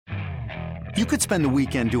You could spend the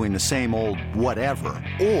weekend doing the same old whatever,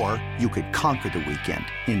 or you could conquer the weekend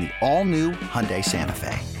in the all-new Hyundai Santa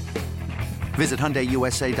Fe. Visit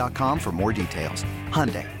HyundaiUSA.com for more details.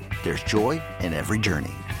 Hyundai, there's joy in every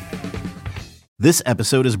journey. This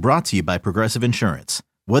episode is brought to you by Progressive Insurance.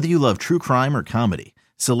 Whether you love true crime or comedy,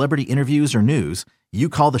 celebrity interviews or news, you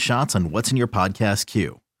call the shots on what's in your podcast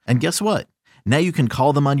queue. And guess what? Now you can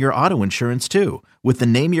call them on your auto insurance too with the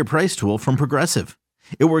Name Your Price tool from Progressive.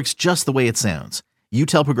 It works just the way it sounds. You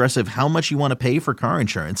tell Progressive how much you want to pay for car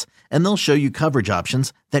insurance, and they'll show you coverage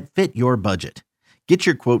options that fit your budget. Get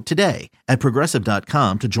your quote today at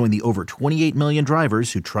Progressive.com to join the over 28 million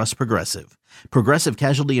drivers who trust Progressive. Progressive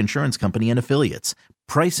Casualty Insurance Company and Affiliates.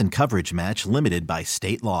 Price and coverage match limited by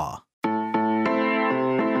state law.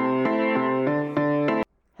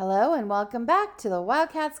 Hello and welcome back to the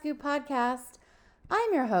Wildcat Scoop podcast.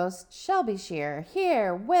 I'm your host, Shelby Shear,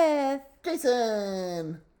 here with...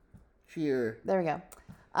 Jason Shear. There we go.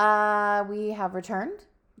 We have returned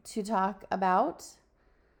to talk about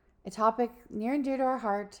a topic near and dear to our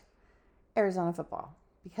heart, Arizona football.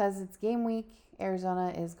 Because it's game week,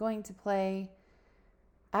 Arizona is going to play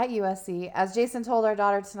at USC. As Jason told our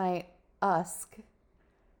daughter tonight, and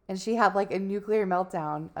she had like a nuclear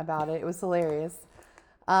meltdown about it. It was hilarious.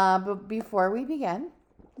 But before we begin,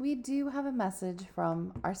 we do have a message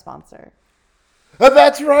from our sponsor.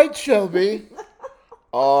 That's right, Shelby.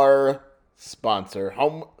 Our sponsor,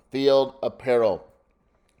 Home Field Apparel.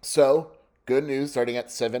 So, good news starting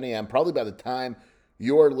at 7 a.m. Probably by the time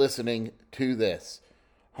you're listening to this.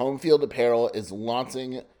 Home Field Apparel is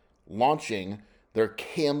launching their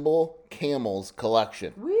Campbell Camels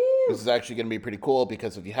collection. Woo! This is actually going to be pretty cool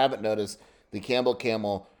because if you haven't noticed, the Campbell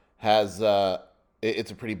Camel has,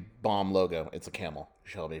 it's a pretty bomb logo. It's a camel,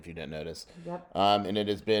 Shelby, if you didn't notice. Yep. And it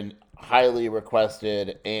has been highly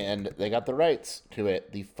requested, and they got the rights to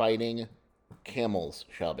it. The Fighting Camels,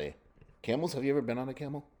 Shelby. Camels, have you ever been on a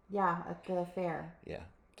camel? Yeah, at the fair. Yeah,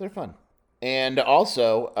 they're fun. And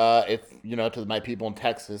also, if, to my people in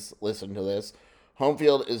Texas, listen to this. Home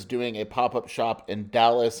Field is doing a pop-up shop in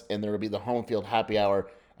Dallas, and there will be the Home Field Happy Hour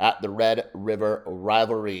at the Red River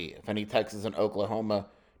Rivalry. If any Texas and Oklahoma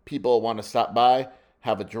people want to stop by,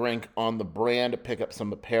 have a drink on the brand, pick up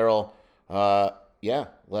some apparel, let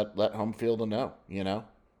Home Field know,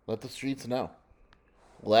 Let the streets know.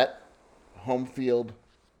 Let Home Field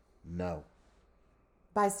know.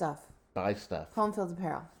 Buy stuff. Home Field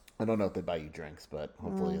Apparel. I don't know if they buy you drinks, but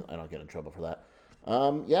hopefully I don't get in trouble for that.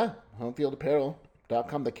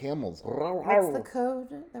 Homefieldapparel.com, the camels. What's the code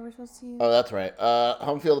that we're supposed to use? Oh, that's right.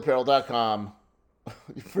 Homefieldapparel.com,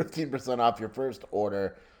 15% off your first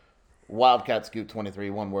order. Wildcat Scoop 23,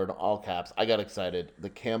 one word, all caps. I got excited. The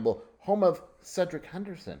Campbell, home of Cedric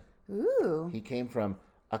Henderson. Ooh. He came from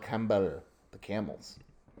a Campbell, the Camels.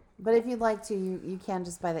 But if you'd like to, you can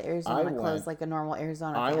just buy the Arizona clothes like a normal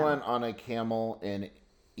Arizona fan. I went on a camel in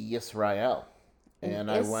Israel.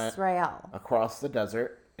 I went across the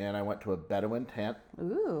desert, and I went to a Bedouin tent.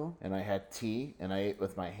 Ooh. And I had tea, and I ate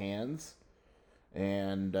with my hands.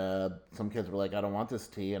 And some kids were like, I don't want this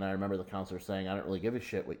tea. And I remember the counselor saying, I don't really give a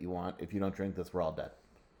shit what you want. If you don't drink this, we're all dead.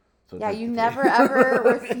 So yeah, you never, ever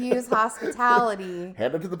refuse hospitality.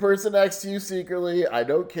 Hand it to the person next to you secretly. I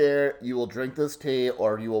don't care. You will drink this tea,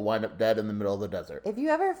 or you will wind up dead in the middle of the desert. If you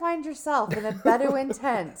ever find yourself in a Bedouin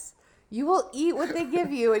tent, you will eat what they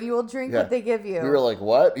give you, and you will drink what they give you. We were like,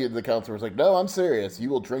 what? And the counselor was like, no, I'm serious. You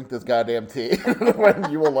will drink this goddamn tea.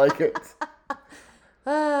 When you will like it.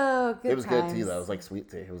 Oh, good. It was good tea, though. It was like sweet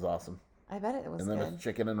tea. It was awesome. I bet it was good. And then good. it was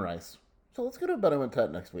chicken and rice. So let's go to a Bedouin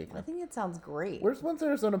tent next week. I think it sounds great. When's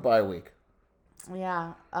Arizona bye week?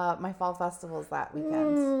 Yeah, my fall festival is that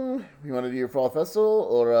weekend. You want to do your fall festival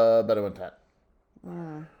or a Bedouin tent?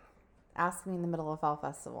 Ask me in the middle of fall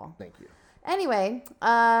festival. Thank you. Anyway,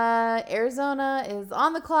 Arizona is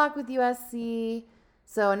on the clock with USC.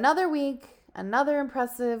 So another week, another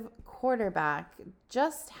impressive quarterback.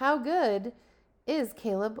 Just how good is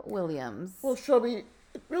Caleb Williams? Well, Shelby,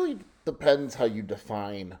 it really depends how you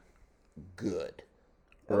define good,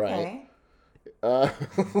 right?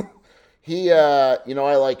 Okay.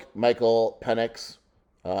 I like Michael Penix.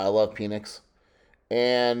 I love Penix.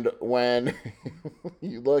 And when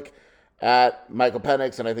you look at Michael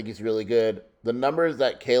Penix, and I think he's really good, the numbers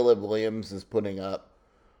that Caleb Williams is putting up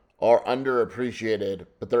are underappreciated,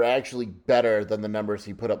 but they're actually better than the numbers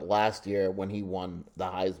he put up last year when he won the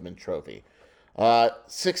Heisman Trophy.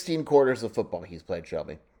 16 quarters of football he's played,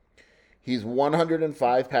 Shelby. He's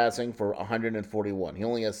 105 passing for 141. He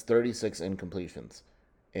only has 36 incompletions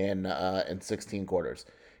in 16 quarters.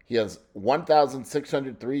 He has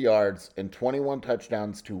 1,603 yards and 21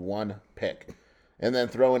 touchdowns to one pick. and then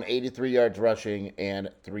throw in 83 yards rushing and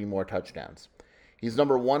 3 more touchdowns. He's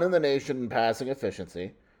number 1 in the nation in passing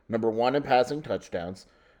efficiency, number 1 in passing touchdowns,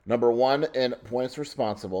 number 1 in points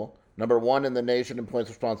responsible, number 1 in the nation in points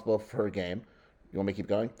responsible per game. You want me to keep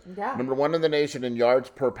going? Yeah. Number 1 in the nation in yards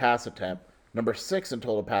per pass attempt, number 6 in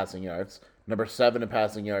total passing yards, number 7 in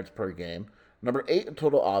passing yards per game, number 8 in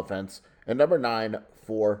total offense, and number 9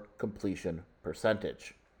 for completion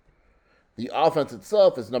percentage. The offense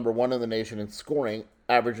itself is number 1 in the nation in scoring,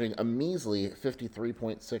 averaging a measly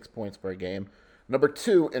 53.6 points per game, number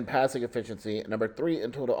 2 in passing efficiency, number 3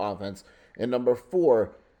 in total offense, and number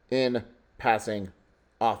 4 in passing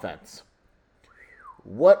offense.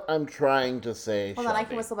 What I'm trying to say, Hold on, I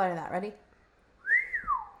can whistle better than that. Ready?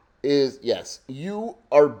 Is, yes, you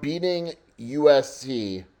are beating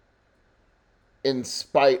USC in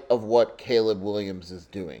spite of what Caleb Williams is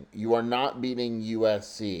doing. You are not beating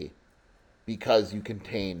USC because you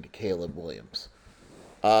contained Caleb Williams.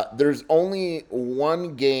 There's only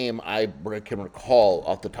one game I can recall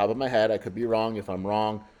off the top of my head. I could be wrong. If I'm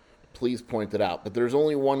wrong, please point it out. But there's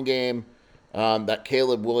only one game that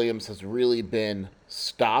Caleb Williams has really been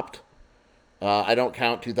stopped. I don't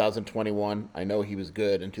count 2021. I know he was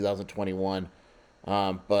good in 2021,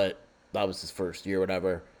 but that was his first year,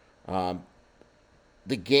 whatever.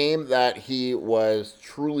 The game that he was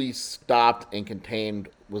truly stopped and contained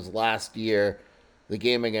was last year, the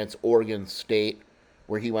game against Oregon State,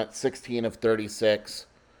 where he went 16 of 36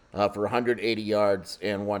 for 180 yards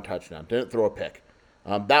and 1 touchdown. Didn't throw a pick.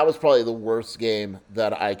 That was probably the worst game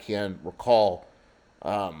that I can recall.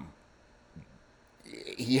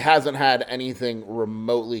 He hasn't had anything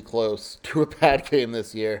remotely close to a bad game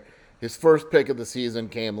this year. His first pick of the season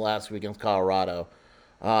came last week against Colorado.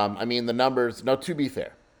 I mean, the numbers, no, to be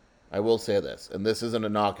fair, I will say this, and this isn't a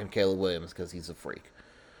knock on Caleb Williams because he's a freak.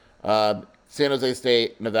 San Jose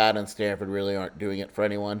State, Nevada, and Stanford really aren't doing it for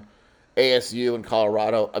anyone. ASU and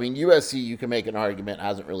Colorado, I mean, USC, you can make an argument,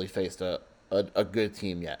 hasn't really faced a good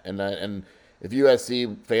team yet. And if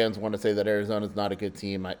USC fans want to say that Arizona's not a good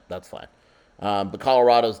team, that's fine. But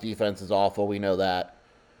Colorado's defense is awful. We know that.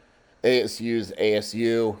 ASU's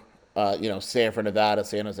ASU. Stanford, Nevada,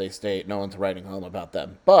 San Jose State. No one's writing home about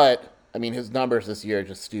them. But, I mean, his numbers this year are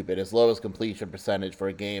just stupid. His lowest completion percentage for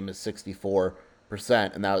a game is 64%,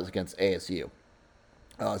 and that was against ASU.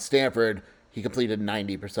 Stanford, he completed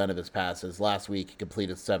 90% of his passes. Last week, he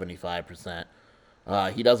completed 75%.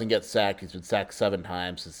 He doesn't get sacked. He's been sacked 7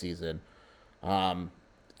 times this season.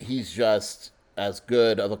 He's just as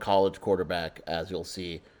good of a college quarterback as you'll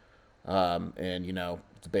see. And,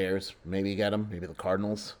 the Bears, maybe get him. Maybe the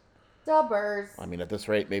Cardinals. The Bears. I mean, at this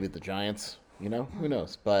rate, maybe the Giants. Who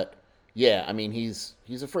knows? But, yeah, I mean, he's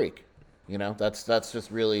a freak. That's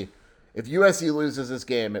just really... If USC loses this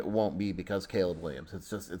game, it won't be because Caleb Williams.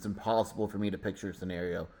 It's impossible for me to picture a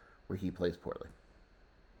scenario where he plays poorly.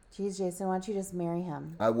 Jeez, Jason, why don't you just marry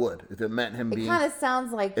him? I would, if it meant him being... It kind of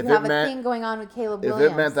sounds like you have a thing going on with Caleb Williams.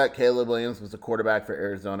 If it meant that Caleb Williams was the quarterback for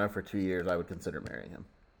Arizona for 2 years, I would consider marrying him.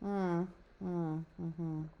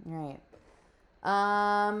 Right.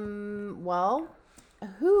 Well,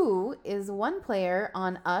 who is one player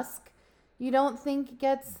on USC you don't think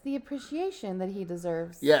gets the appreciation that he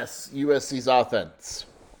deserves? Yes, USC's offense.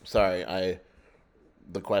 Sorry, I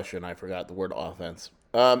forgot the word offense.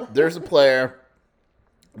 There's a player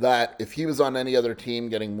that if he was on any other team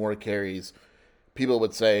getting more carries, people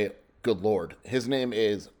would say, good Lord. His name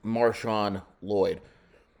is Marshawn Lloyd.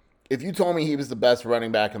 If you told me he was the best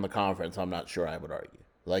running back in the conference, I'm not sure I would argue.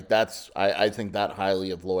 I think that highly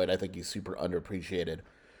of Lloyd. I think he's super underappreciated.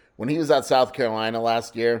 When he was at South Carolina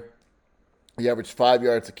last year, he averaged 5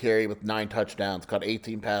 yards a carry with 9 touchdowns, caught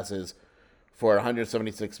 18 passes for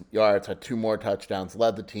 176 yards, had 2 more touchdowns,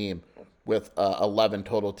 led the team with 11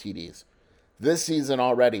 total TDs. This season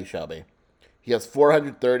already, Shelby, he has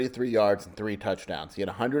 433 yards and 3 touchdowns. He had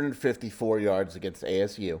 154 yards against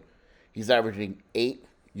ASU. He's averaging 8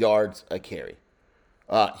 yards a carry.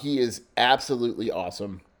 He is absolutely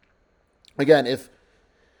awesome. Again, if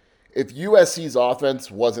USC's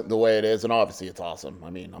offense wasn't the way it is, and obviously it's awesome. I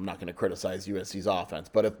mean, I'm not going to criticize USC's offense,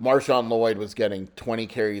 but if Marshawn Lloyd was getting 20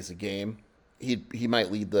 carries a game, he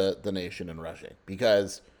might lead the nation in rushing.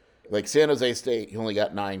 Because, like San Jose State, he only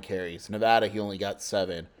got 9 carries. Nevada, he only got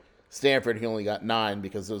 7. Stanford, he only got 9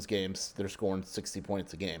 because those games, they're scoring 60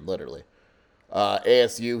 points a game, literally.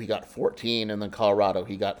 ASU, he got 14, and then Colorado,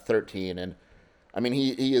 he got 13. And, I mean,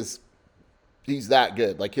 he's that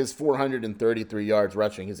good. Like, his 433 yards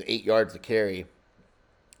rushing, his 8 yards to carry,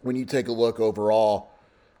 when you take a look overall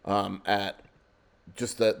at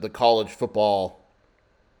just the college football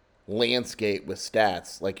landscape with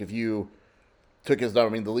stats, like if you took his number.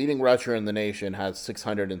 I mean, the leading rusher in the nation has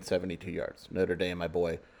 672 yards. Notre Dame, my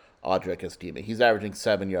boy, Audric, his teammate. He's averaging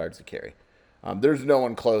 7 yards a carry. There's no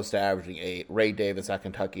one close to averaging 8. Ray Davis at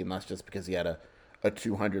Kentucky, and that's just because he had a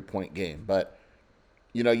 200-point game. But,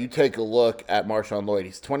 you take a look at Marshawn Lloyd.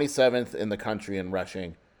 He's 27th in the country in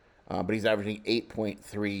rushing, but he's averaging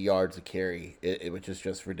 8.3 yards a carry, which is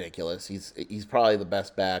just ridiculous. He's probably the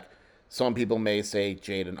best back. Some people may say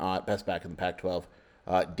Jaden Ott, best back in the Pac-12.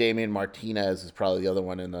 Damian Martinez is probably the other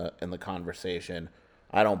one in the conversation.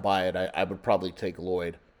 I don't buy it. I would probably take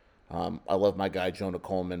Lloyd. I love my guy Jonah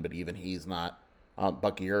Coleman, but even he's not.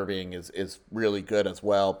 Bucky Irving is really good as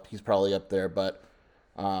well. He's probably up there, but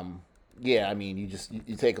yeah, I mean,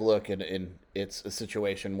 you take a look and it's a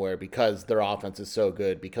situation where because their offense is so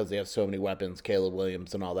good, because they have so many weapons, Caleb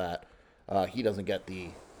Williams and all that, he doesn't get the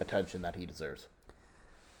attention that he deserves.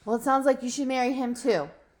 Well, it sounds like you should marry him too.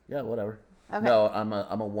 Yeah, whatever. Okay. No, I'm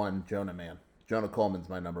a one Jonah man. Jonah Coleman's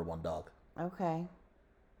my number one dog. Okay.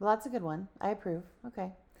 Well, that's a good one. I approve.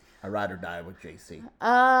 Okay. I ride or die with JC. That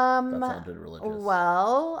sounded religious.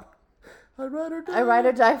 Well, I ride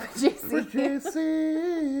or die with JC. with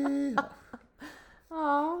JC.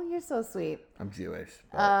 Oh, you're so sweet. I'm Jewish.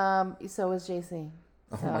 So was JC.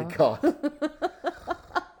 Oh my God. Okay,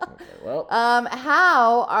 well.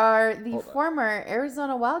 How are the former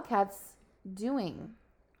Arizona Wildcats doing?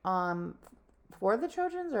 For the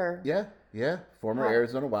Trojans or? Yeah. Former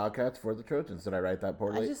Arizona Wildcats for the Trojans. Did I write that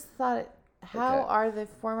poorly? I just thought, how are the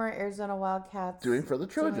former Arizona Wildcats doing for the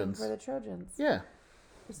Trojans? Yeah.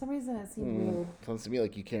 For some reason, it seemed weird. Sounds to me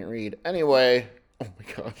like you can't read. Anyway, oh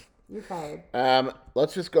my God. You're fired.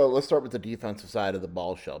 Let's start with the defensive side of the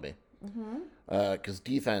ball, Shelby. Because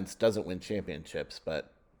defense doesn't win championships,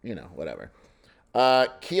 but, whatever.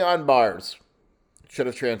 Keon Bars should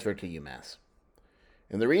have transferred to UMass.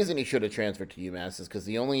 And the reason he should have transferred to UMass is because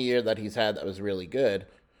the only year that he's had that was really good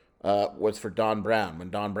was for Don Brown, when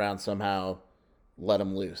Don Brown somehow let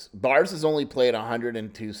him loose. Bars has only played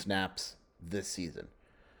 102 snaps this season.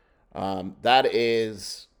 That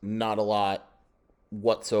is not a lot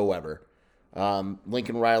whatsoever.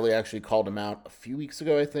 Lincoln Riley actually called him out a few weeks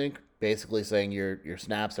ago, I think, basically saying your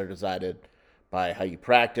snaps are decided by how you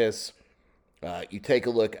practice. You take a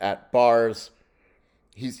look at Bars.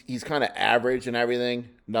 He's kind of average in everything.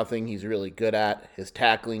 Nothing he's really good at. His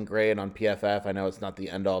tackling grade on PFF, I know it's not the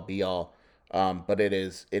end-all, be-all, but it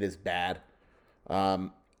is bad.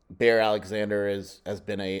 Bear Alexander has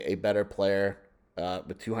been a better player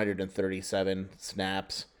with 237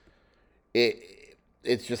 snaps. It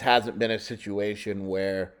just hasn't been a situation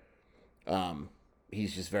where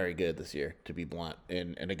he's just very good this year, to be blunt.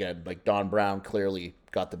 And again, like Don Brown clearly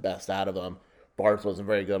got the best out of him. Bars wasn't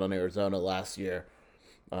very good on Arizona last year.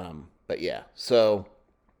 But yeah, so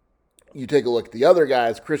you take a look at the other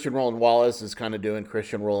guys. Christian Roland Wallace is kind of doing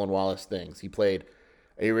Christian Roland Wallace things. He played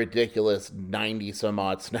a ridiculous 90 some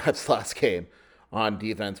odd snaps last game on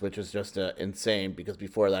defense, which is just insane because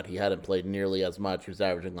before that he hadn't played nearly as much. He was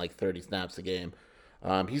averaging like 30 snaps a game.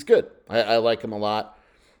 He's good. I like him a lot.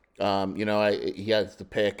 He has the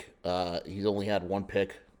pick. He's only had one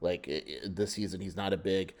pick this season. He's not a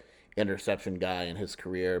big interception guy in his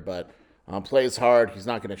career, but plays hard. He's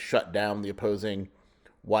not going to shut down the opposing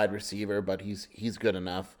wide receiver, but he's good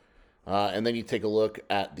enough. And then you take a look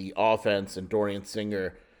at the offense and Dorian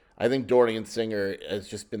Singer. I think Dorian Singer has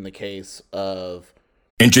just been the case of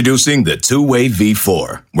Introducing the two-way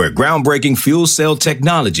V4, where groundbreaking fuel cell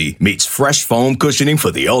technology meets fresh foam cushioning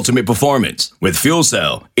for the ultimate performance. With Fuel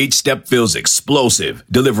Cell, each step feels explosive,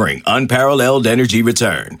 delivering unparalleled energy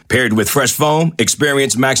return. Paired with fresh foam,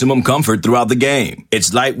 experience maximum comfort throughout the game.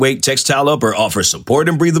 Its lightweight textile upper offers support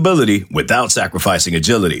and breathability without sacrificing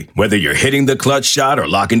agility. Whether you're hitting the clutch shot or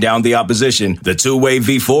locking down the opposition, the two-way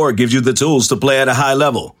V4 gives you the tools to play at a high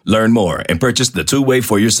level. Learn more and purchase the two-way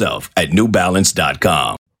for yourself at newbalance.com.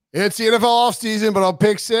 It's the NFL offseason, but on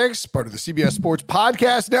Pick Six, part of the CBS Sports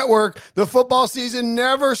Podcast Network, the football season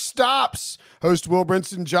never stops. Host Will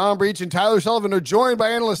Brinson, John Breach, and Tyler Sullivan are joined by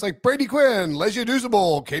analysts like Brady Quinn, Lesia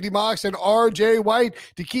Dusable, Katie Mox, and R.J. White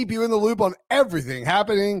to keep you in the loop on everything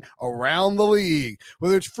happening around the league.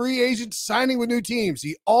 Whether it's free agents signing with new teams,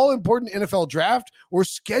 the all-important NFL draft, or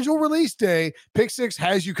schedule release day, Pick Six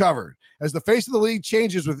has you covered. As the face of the league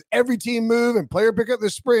changes with every team move and player pickup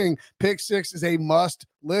this spring, Pick Six is a must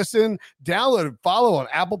listen. Download and follow on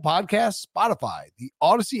Apple Podcasts, Spotify, the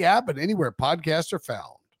Odyssey app, and anywhere podcasts are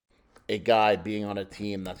found. A guy being on a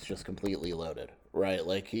team that's just completely loaded, right?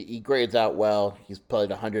 Like he grades out well. He's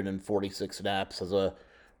played 146 snaps as a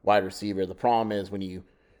wide receiver. The problem is when you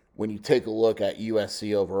take a look at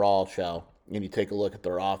USC overall, and you take a look at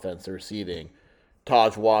their offense, their receiving,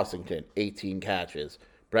 Taj Washington, 18 catches.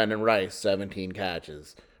 Brendan Rice, 17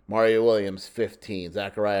 catches. Mario Williams, 15.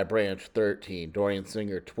 Zachariah Branch, 13. Dorian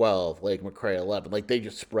Singer, 12. Lake McRae, 11. Like, they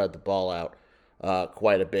just spread the ball out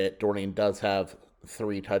quite a bit. Dorian does have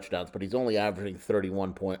 3 touchdowns, but he's only averaging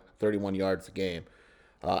 31 yards a game.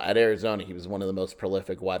 At Arizona, he was one of the most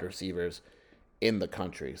prolific wide receivers in the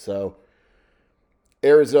country. So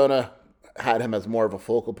Arizona had him as more of a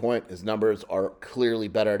focal point. His numbers are clearly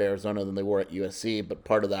better at Arizona than they were at USC, but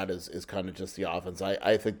part of that is kind of just the offense.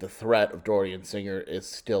 I think the threat of Dorian Singer is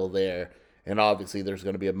still there, and obviously there's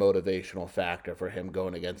going to be a motivational factor for him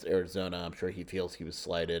going against Arizona. I'm sure he feels he was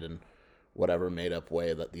slighted in whatever made-up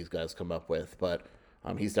way that these guys come up with, but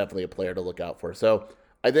he's definitely a player to look out for. So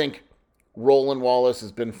I think Roland Wallace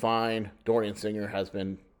has been fine. Dorian Singer has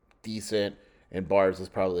been decent, and Bars is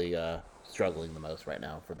probably struggling the most right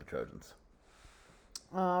now for the Trojans.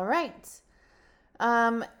 All right.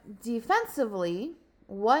 Defensively,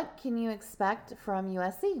 what can you expect from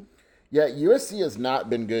USC? Yeah, USC has not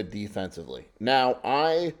been good defensively. Now,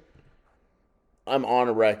 I'm on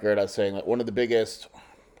a record as saying that one of the biggest,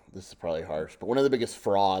 this is probably harsh, but one of the biggest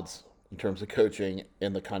frauds in terms of coaching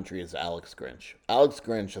in the country is Alex Grinch. Alex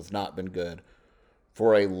Grinch has not been good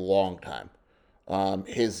for a long time.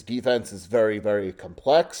 His defense is very, very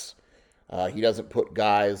complex. He doesn't put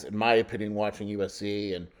guys, in my opinion, watching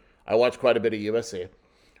USC, and I watch quite a bit of USC,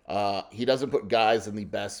 he doesn't put guys in the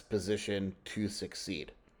best position to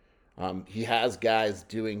succeed. He has guys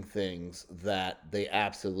doing things that they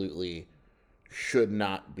absolutely should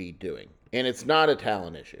not be doing. And it's not a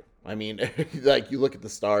talent issue. I mean, like, you look at the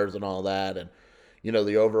stars and all that, and, you know,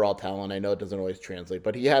 the overall talent, I know it doesn't always translate,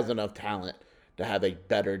 but he has enough talent to have a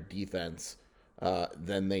better defense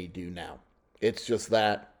than they do now. It's just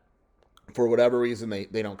that for whatever reason,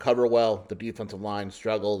 they don't cover well. The defensive line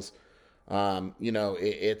struggles.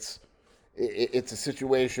 It's a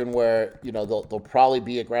situation where, you know, they'll probably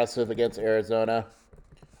be aggressive against Arizona,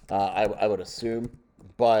 I would assume.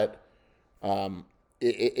 But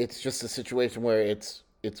it's just a situation where it's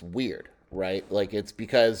weird, right? Like, it's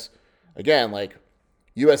because, again, like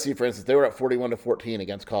USC, for instance, they were at 41-14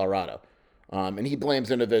 against Colorado. And he blames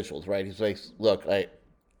individuals, right? He's like, look,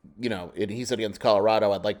 he said against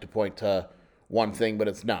Colorado, I'd like to point to one thing, but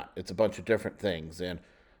it's not. It's a bunch of different things. And,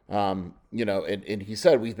 and he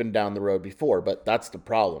said we've been down the road before, but that's the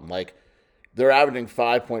problem. Like, they're averaging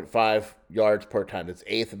 5.5 yards per attempt. It's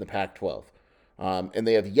 8th in the Pac-12. And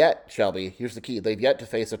they have yet, Shelby, here's the key, they've yet to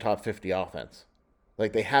face a top 50 offense.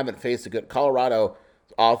 Like, they haven't faced a good, Colorado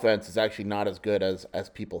offense is actually not as good as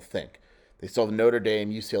people think. They still have Notre Dame,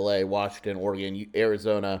 UCLA, Washington, Oregon,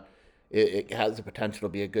 Arizona. It has the potential to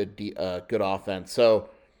be a good offense. So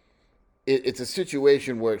it's a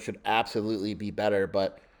situation where it should absolutely be better.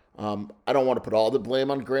 But I don't want to put all the blame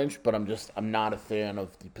on Grinch, but I'm not a fan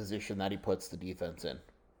of the position that he puts the defense in.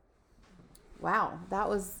 Wow, that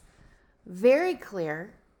was very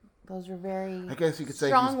clear. Those were very I guess you could say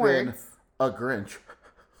strong he's words. been a Grinch.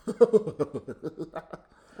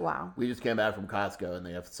 Wow. We just came back from Costco, and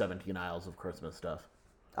they have 17 aisles of Christmas stuff.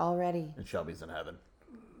 Already. And Shelby's in heaven.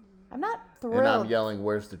 I'm not thrilled. And I'm yelling,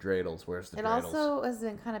 where's the dreidels? Where's the dreidels? It also has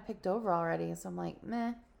been kind of picked over already, so I'm like,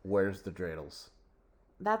 meh. Where's the dreidels?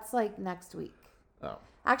 That's like next week. Oh.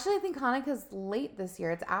 Actually, I think Hanukkah's late this year.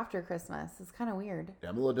 It's after Christmas. It's kind of weird. Yeah,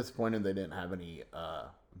 I'm a little disappointed they didn't have any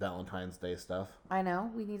Valentine's Day stuff. I know.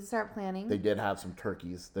 We need to start planning. They did have some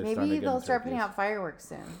turkeys. Maybe they'll start putting out fireworks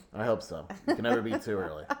soon. I hope so. You can never be too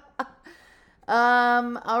early.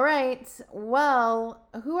 All right. Well,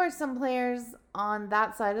 who are some players on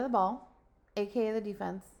that side of the ball, aka the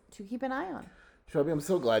defense, to keep an eye on? Shelby, I'm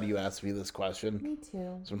so glad you asked me this question. Me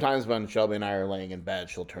too. Sometimes when Shelby and I are laying in bed,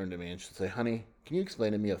 she'll turn to me and she'll say, honey, can you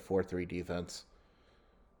explain to me a 4-3 defense?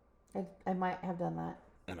 I might have done that.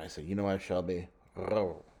 And I say, you know what, Shelby? What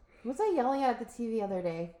was I yelling at the TV the other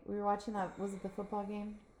day? We were watching that, was it the football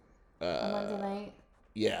game? On Wednesday night?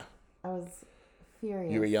 Yeah. I was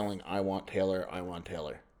furious. You were yelling, I want Taylor, I want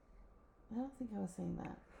Taylor. I don't think I was saying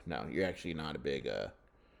that. No, you're actually not a big a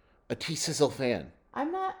T-Sizzle fan.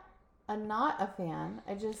 I'm not a fan.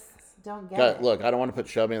 I just don't get it. Look, I don't want to put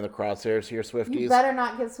Shelby in the crosshairs here, Swifties. You better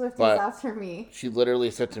not get Swifties after me. She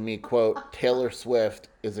literally said to me, quote, Taylor Swift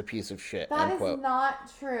is a piece of shit. That end is quote.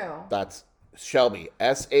 not true. That's Shelby,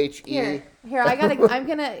 S-H-E. Here, I'm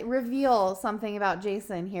gonna reveal something about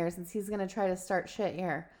Jason here, since he's gonna try to start shit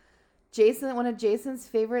here. Jason, one of Jason's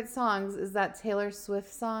favorite songs is that Taylor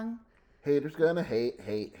Swift song. Haters gonna hate.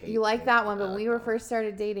 You like that one, but when we were first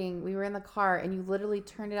started dating, we were in the car, and you literally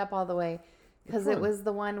turned it up all the way, because it was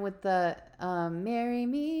the one with the "Marry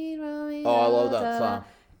Me, Romeo." Oh, I love that song.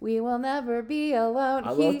 We will never be alone.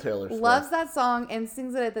 I love Taylor Swift. Loves that song and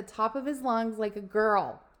sings it at the top of his lungs like a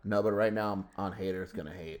girl. No, but right now I'm on Haters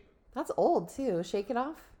Gonna Hate. That's old, too. Shake It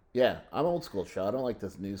Off? Yeah, I'm old school, show. I don't like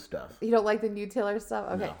this new stuff. You don't like the new Taylor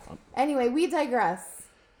stuff? Okay. No. Anyway, we digress.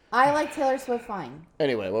 I like Taylor Swift fine.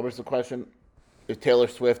 Anyway, what was the question? If Taylor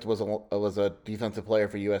Swift was a defensive player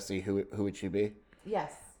for USC, who would she be?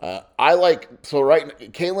 Yes. Kalen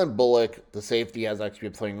Bullock, the safety, has actually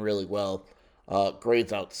been playing really well.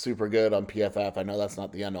 Grades out super good on PFF. I know that's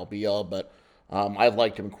not the end-all be-all, but I've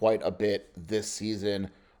liked him quite a bit this season.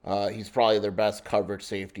 He's probably their best coverage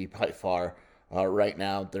safety by far right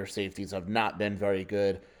now. Their safeties have not been very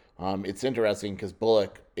good. It's interesting because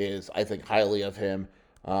Bullock is, I think, highly of him.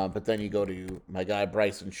 But then you go to my guy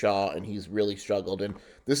Bryson Shaw, and he's really struggled. And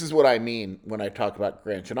this is what I mean when I talk about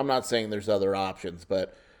Grinch. And I'm not saying there's other options,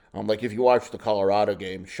 but like if you watch the Colorado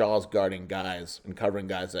game, Shaw's guarding guys and covering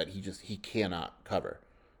guys that he cannot cover.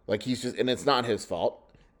 Like and it's not his fault.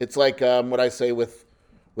 It's like what I say with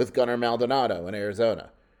Gunnar Maldonado in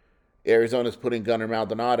Arizona. Arizona's putting Gunnar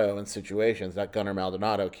Maldonado in situations that Gunnar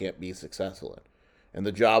Maldonado can't be successful in. And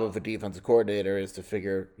the job of a defensive coordinator is to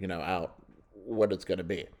figure, out what it's going to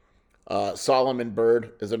be. Solomon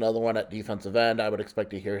Byrd is another one at defensive end. I would expect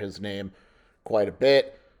to hear his name quite a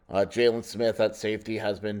bit. Jalen Smith at safety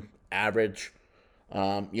has been average.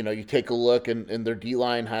 You take a look and their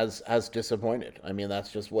D-line has disappointed. I mean,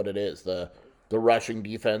 that's just what it is. The rushing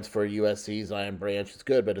defense for USC, Zion Branch, is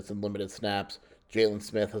good, but it's in limited snaps. Jalen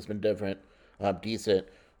Smith has been decent.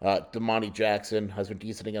 Damani Jackson has been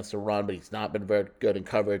decent against the run, but he's not been very good in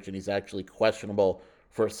coverage, and he's actually questionable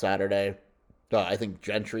for Saturday. I think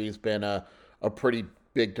Gentry's been a pretty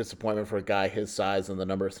big disappointment for a guy his size and the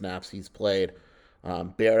number of snaps he's played.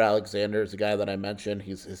 Bear Alexander is the guy that I mentioned.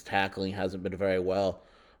 His tackling hasn't been very well.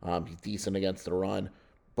 He's decent against the run.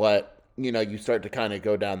 But, you start to kind of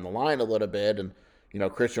go down the line a little bit. And,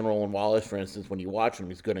 Christian Roland Wallace, for instance, when you watch him,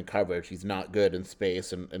 he's good in coverage. He's not good in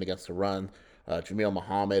space and against the run. Jameel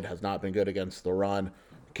Muhammad has not been good against the run.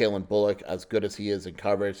 Kalen Bullock, as good as he is in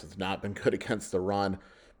coverage, has not been good against the run.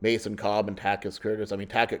 Mason Cobb and Tackett Curtis. I mean,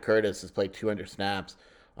 Tackett Curtis has played 200 snaps.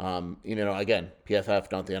 Again,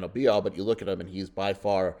 PFF, not the end all be all, but you look at him and he's by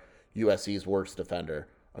far USC's worst defender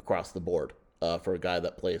across the board for a guy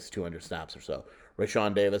that plays 200 snaps or so.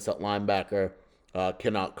 Rashawn Davis at linebacker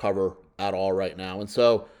cannot cover at all right now. And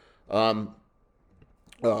so,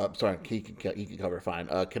 he can cover fine.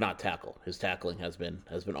 Cannot tackle. His tackling has been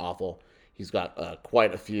awful. He's got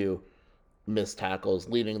quite a few missed tackles,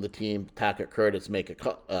 leading the team. Tackett Curtis, Mason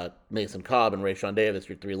Cobb, and Rashawn Davis,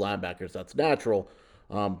 your three linebackers. That's natural,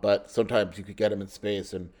 but sometimes you could get him in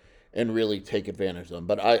space and really take advantage of them.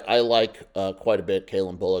 But I like quite a bit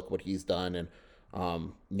Kalen Bullock, what he's done, and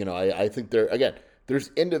I think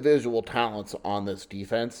there's individual talents on this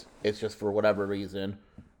defense. It's just for whatever reason,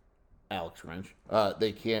 Alex Grinch,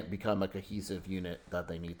 they can't become a cohesive unit that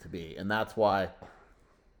they need to be, and that's why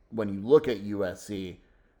when you look at USC,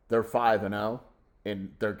 they're 5-0,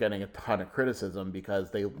 and they're getting a ton of criticism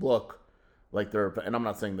because they look like and I'm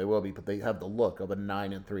not saying they will be, but they have the look of a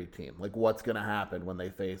 9-3 team. Like, what's going to happen when they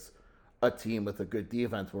face a team with a good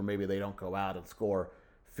defense where maybe they don't go out and score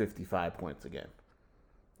 55 points a game?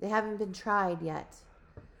 They haven't been tried yet.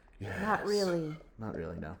 Yes. Not really. Not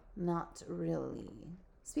really, no. Not really.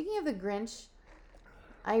 Speaking of the Grinch,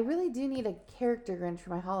 I really do need a character Grinch for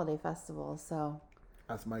my holiday festival, so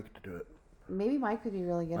ask Mike to do it. Maybe Mike would be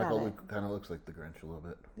really good at it. Michael kind of looks like the Grinch a little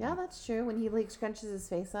bit. Yeah, that's true. When he scrunches his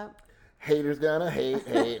face up. Haters gonna hate.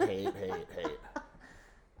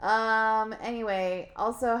 Anyway,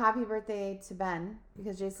 also happy birthday to Ben,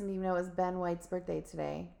 because Jason didn't even know it was Ben White's birthday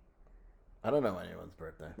today. I don't know anyone's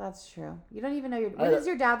birthday. That's true. You don't even know when is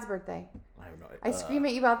your dad's birthday? I have no idea. I scream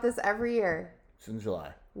at you about this every year. It's in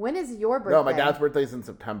July. When is your birthday? No, my dad's birthday's in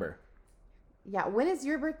September. Yeah, when is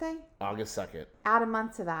your birthday? August 2nd. Add a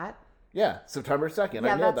month to that. Yeah, September 2nd.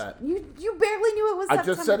 Yeah, I know that. You barely knew it was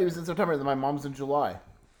September. I just said it was in September, and my mom's in July.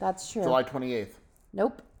 That's true. July 28th.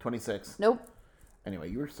 Nope. 26th. Nope. Anyway,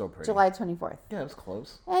 you were so pretty. July 24th. Yeah, it was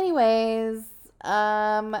close. Anyways,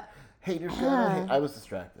 Haters gonna hate. I was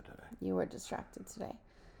distracted today. You were distracted today.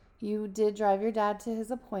 You did drive your dad to his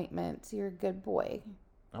appointment. You're a good boy.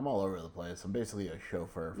 I'm all over the place. I'm basically a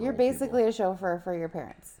chauffeur. You're basically a chauffeur for your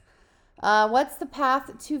parents. What's the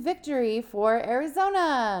path to victory for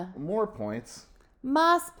Arizona? More points.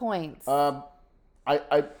 Moss points.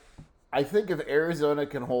 I think if Arizona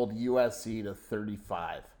can hold USC to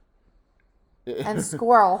 35 and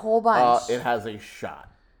score a whole bunch, it has a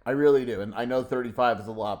shot. I really do. And I know 35 is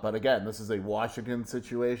a lot, but again, this is a Washington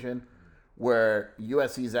situation where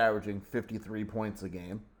USC is averaging 53 points a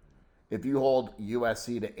game, if you hold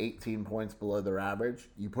USC to 18 points below their average,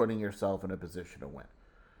 you're putting yourself in a position to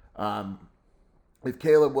win. If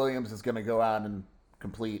Caleb Williams is going to go out and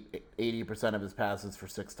complete 80% of his passes for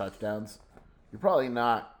 6 touchdowns, you're probably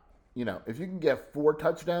not, if you can get 4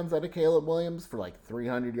 touchdowns out of Caleb Williams for like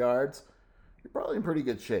 300 yards, you're probably in pretty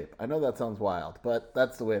good shape. I know that sounds wild, but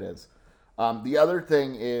that's the way it is. The other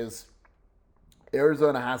thing is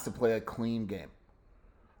Arizona has to play a clean game.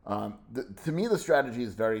 To me, the strategy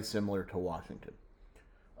is very similar to Washington.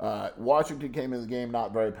 Washington came in the game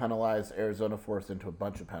not very penalized. Arizona forced into a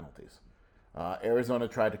bunch of penalties. Arizona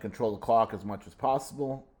tried to control the clock as much as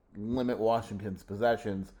possible, limit Washington's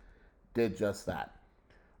possessions, did just that.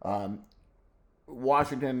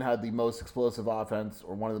 Washington had the most explosive offense,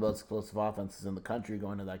 or one of the most explosive offenses in the country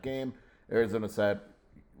going into that game. Arizona said,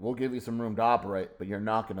 we'll give you some room to operate, but you're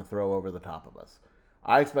not going to throw over the top of us.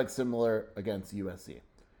 I expect similar against USC.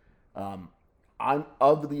 I'm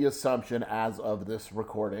of the assumption as of this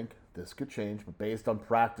recording, this could change, but based on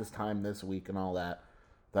practice time this week and all that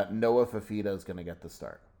Noah Fafita is going to get the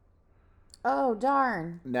start. Oh,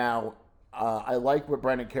 darn. Now, I like what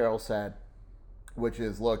Brendan Carroll said, which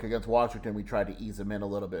is, look, against Washington, we tried to ease him in a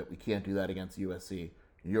little bit. We can't do that against USC.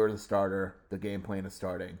 You're the starter. The game plan is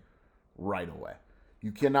starting right away.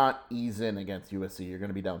 You cannot ease in against USC. You're going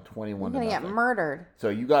to be down 21-0. You're going to get murdered. So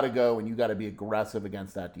you got to go and you got to be aggressive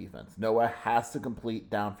against that defense. Noah has to complete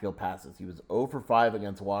downfield passes. He was 0 for 5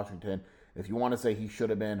 against Washington. If you want to say he should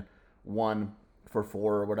have been 1 for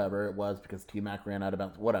 4 or whatever it was because T-Mac ran out of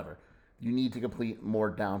bounds, whatever. You need to complete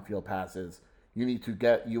more downfield passes. You need to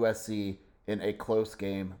get USC in a close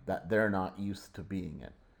game that they're not used to being in.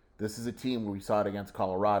 This is a team where we saw it against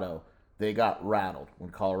Colorado. They got rattled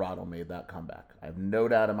when Colorado made that comeback. I have no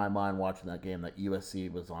doubt in my mind watching that game that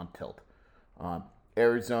USC was on tilt.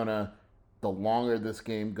 Arizona, the longer this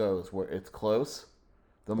game goes where it's close,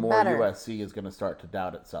 the more better. USC is going to start to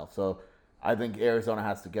doubt itself. So I think Arizona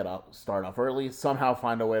has to start off early, somehow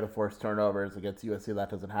find a way to force turnovers against USC.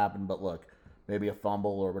 That doesn't happen, but look, maybe a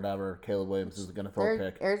fumble or whatever. Caleb Williams is going to throw a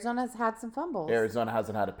pick. Arizona's had some fumbles. Arizona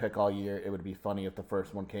hasn't had a pick all year. It would be funny if the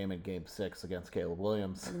first one came in Game 6 against Caleb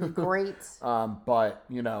Williams. That'd be great. But,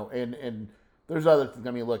 and there's other things.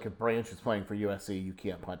 I mean, look, if Branch is playing for USC, you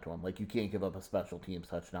can't punt to him. Like, you can't give up a special teams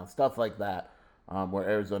touchdown. Stuff like that, where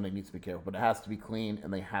Arizona needs to be careful. But it has to be clean,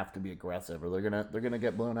 and they have to be aggressive, or they're gonna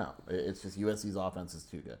get blown out. It's just USC's offense is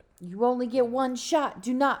too good. You only get one shot.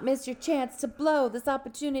 Do not miss your chance to blow. This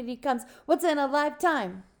opportunity comes once in a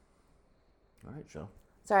lifetime. All right, Joe.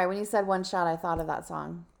 Sorry, when you said one shot, I thought of that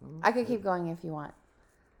song. Okay. I could keep going if you want.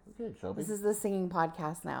 Okay, Shelby. This is the singing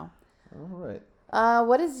podcast now. All right.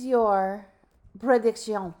 What is your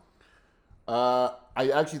prediction? I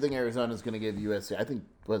actually think Arizona is going to give USC, I think,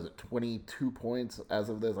 22 points as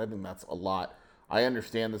of this? I think that's a lot. I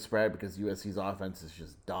understand the spread because USC's offense is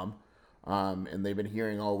just dumb. And they've been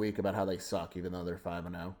hearing all week about how they suck, even though they're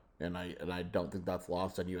 5-0. And I don't think that's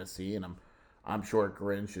lost on USC. And I'm sure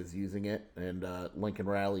Grinch is using it, and Lincoln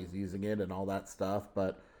Riley's using it, and all that stuff.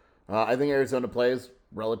 But I think Arizona plays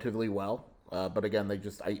relatively well. But again,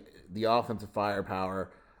 the offensive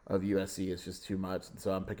firepower of USC is just too much. And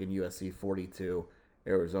so I'm picking USC 42,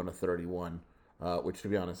 Arizona 31, which, to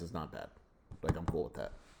be honest, is not bad. Like, I'm cool with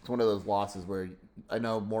that. It's one of those losses where I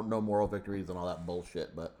know no moral victories and all that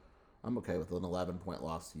bullshit, but I'm okay with an 11-point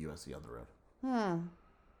loss to USC on the road.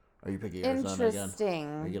 Are you picking Arizona again? Interesting.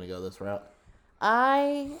 Are you going to go this route?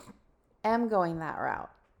 I am going that route.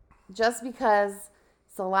 Just because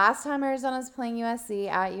it's the last time Arizona's playing USC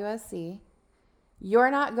at USC. You're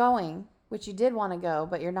not going, which you did want to go,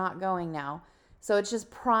 but you're not going now. So it's just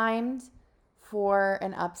primed for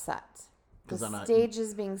an upset. The stage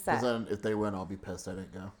is being set. Because then if they win, I'll be pissed I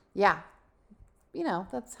didn't go. Yeah.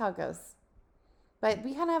 That's how it goes. But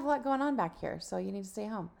we kind of have a lot going on back here, so you need to stay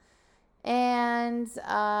home. And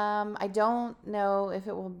I don't know if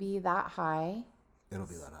it will be that high. It'll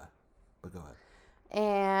be that high, but go ahead.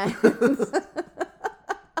 And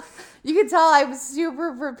you can tell I'm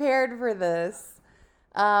super prepared for this.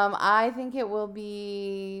 I think it will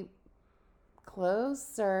be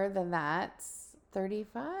closer than that.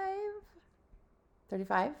 35?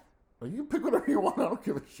 35? Well, you can pick whatever you want. I don't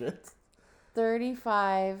give a shit.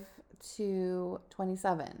 35 to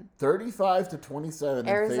 27. 35 to 27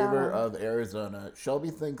 Arizona. In favor of Arizona. Shelby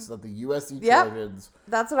thinks that the USC Yep. Trojans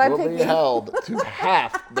That's what I'm will picking. be held to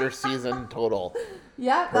half their season total.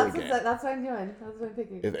 Yeah, per that's game. what I'm doing. That's what I'm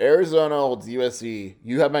picking. If Arizona holds USC,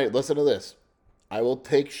 listen to this. I will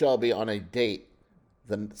take Shelby on a date.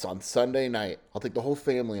 Then it's on Sunday night. I'll take the whole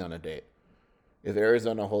family on a date. If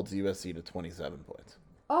Arizona holds USC to 27 points.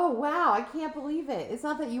 Oh, wow. I can't believe it. It's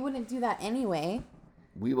not that you wouldn't do that anyway.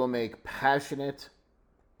 We will make passionate.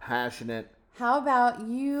 How about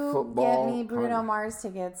you Football get me Bruno Mars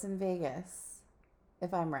tickets in Vegas,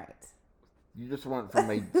 if I'm right? You just went from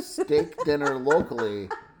a steak dinner locally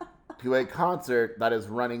to a concert that is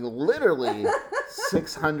running literally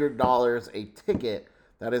 $600 a ticket.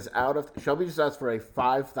 That is out of... Shelby just asked for a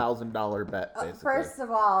 $5,000 bet, basically. First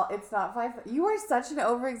of all, it's not $5,000. You are such an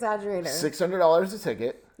over-exaggerator. $600 a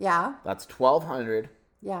ticket. Yeah. That's $1,200.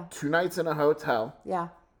 Yeah. 2 nights in a hotel. Yeah.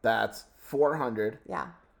 That's $400. Yeah.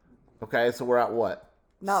 Okay, so we're at what?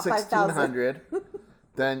 Not $1,600.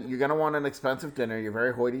 Then you're going to want an expensive dinner. You're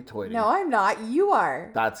very hoity-toity. No, I'm not. You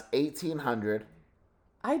are. That's $1,800.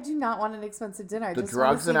 I do not want an expensive dinner. The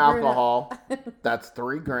drugs and alcohol, that's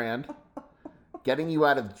 $3,000. Getting you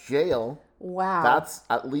out of jail, wow, that's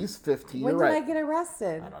at least $50,000. When did I get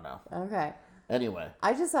arrested? I don't know. Okay. Anyway.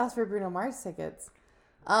 I just asked for Bruno Mars tickets.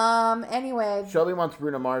 Anyway. Shelby wants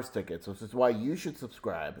Bruno Mars tickets, which is why you should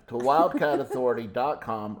subscribe to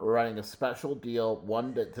WildcatAuthority.com. We're running a special deal.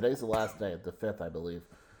 Today's the last day, the 5th, I believe.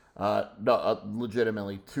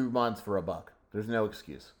 Legitimately, 2 months for $1. There's no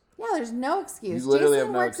excuse. Yeah, there's no excuse. You literally Jason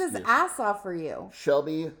have no works excuse. his ass off for you.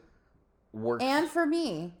 Shelby works. And for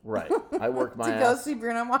me. Right. I work my to ass. go see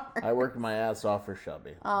Bruno Mars. I work my ass off for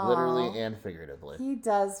Shelby. Aww. Literally and figuratively. He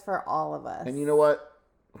does for all of us. And you know what?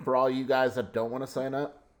 For all you guys that don't want to sign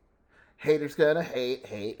up, haters gonna hate.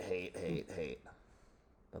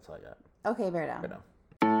 That's all I got. Okay, bear down. Bear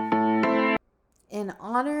down. In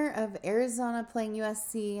honor of Arizona playing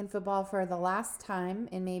USC in football for the last time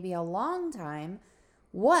in maybe a long time,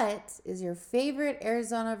 what is your favorite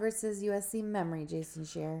Arizona versus USC memory, Jason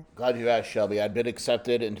Scheer? Glad you asked, Shelby. I'd been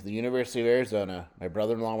accepted into the University of Arizona. My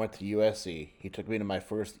brother-in-law went to USC. He took me to my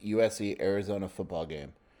first USC-Arizona football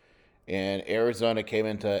game. And Arizona came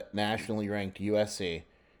into nationally ranked USC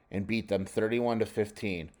and beat them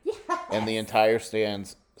 31-15. Yes! And the entire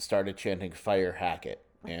stands started chanting, "Fire Hackett."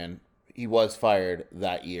 And he was fired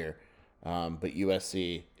that year. But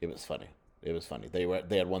USC, it was funny. It was funny. They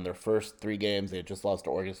had won their first 3 games. They had just lost to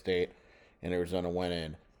Oregon State, and Arizona went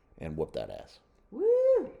in and whooped that ass.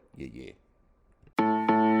 Woo! Yeah.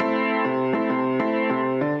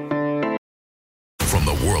 From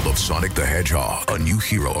the world of Sonic the Hedgehog, a new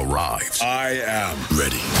hero arrives. I am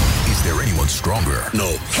ready. Is there anyone stronger?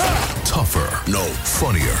 No. Tougher? No.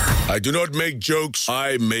 Funnier? I do not make jokes.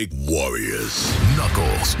 I make warriors.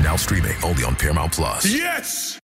 Knuckles, now streaming only on Paramount+. Yes!